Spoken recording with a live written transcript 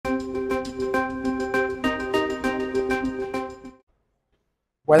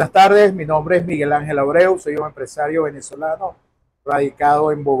Buenas tardes, mi nombre es Miguel Ángel Abreu, soy un empresario venezolano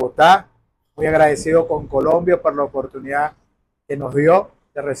radicado en Bogotá. Muy agradecido con Colombia por la oportunidad que nos dio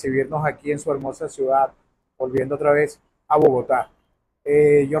de recibirnos aquí en su hermosa ciudad, volviendo otra vez a Bogotá.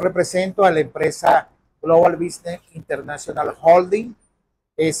 Yo represento a la empresa Global Business International Holding,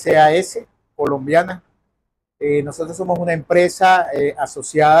 SAS, colombiana. Nosotros somos una empresa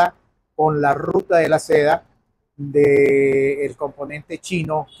asociada con la ruta de la seda del componente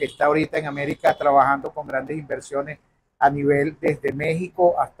chino que está ahorita en América trabajando con grandes inversiones a nivel desde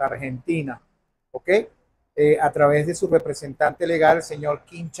México hasta Argentina, ¿ok? A través de su representante legal, el señor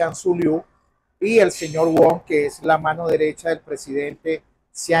Kim Chan-Su Liu, y el señor Wong, que es la mano derecha del presidente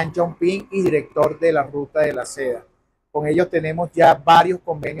Xi Jinping y director de la ruta de la seda. Con ellos tenemos ya varios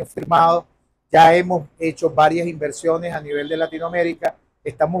convenios firmados, ya hemos hecho varias inversiones a nivel de Latinoamérica.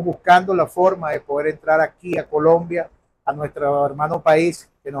 Estamos buscando la forma de poder entrar aquí a Colombia, a nuestro hermano país,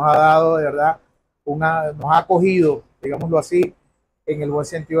 que nos ha dado de verdad, nos ha acogido, digámoslo así, en el buen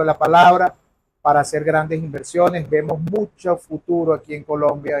sentido de la palabra, para hacer grandes inversiones. Vemos mucho futuro aquí en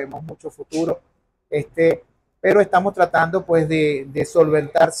Colombia, vemos mucho futuro, pero estamos tratando pues de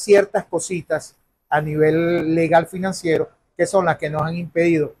solventar ciertas cositas a nivel legal financiero, que son las que nos han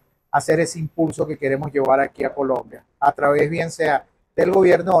impedido hacer ese impulso que queremos llevar aquí a Colombia, a través bien sea del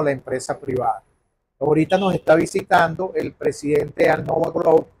gobierno o la empresa privada. Ahorita nos está visitando el presidente Al Nova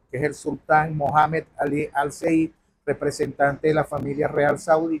Group, que es el sultán Mohammed Ali Al Said, representante de la familia real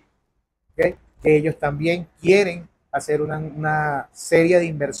saudí, ¿okay? Que ellos también quieren hacer una serie de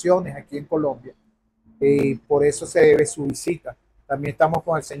inversiones aquí en Colombia, y por eso se debe su visita. También estamos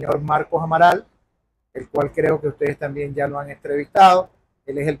con el señor Marcos Amaral, el cual creo que ustedes también ya lo han entrevistado.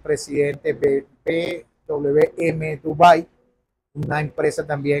 Él es el presidente de BWM Dubai, una empresa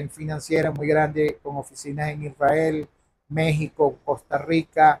también financiera muy grande con oficinas en Israel, México, Costa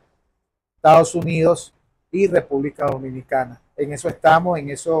Rica, Estados Unidos y República Dominicana. En eso estamos, en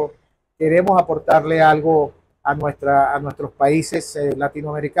eso queremos aportarle algo a nuestros países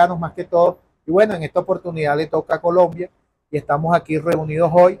latinoamericanos más que todo. Y bueno, en esta oportunidad le toca a Colombia y estamos aquí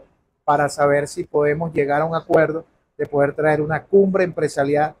reunidos hoy para saber si podemos llegar a un acuerdo de poder traer una cumbre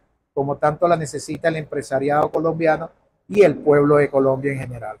empresarial como tanto la necesita el empresariado colombiano y el pueblo de Colombia en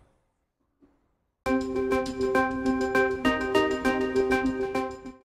general.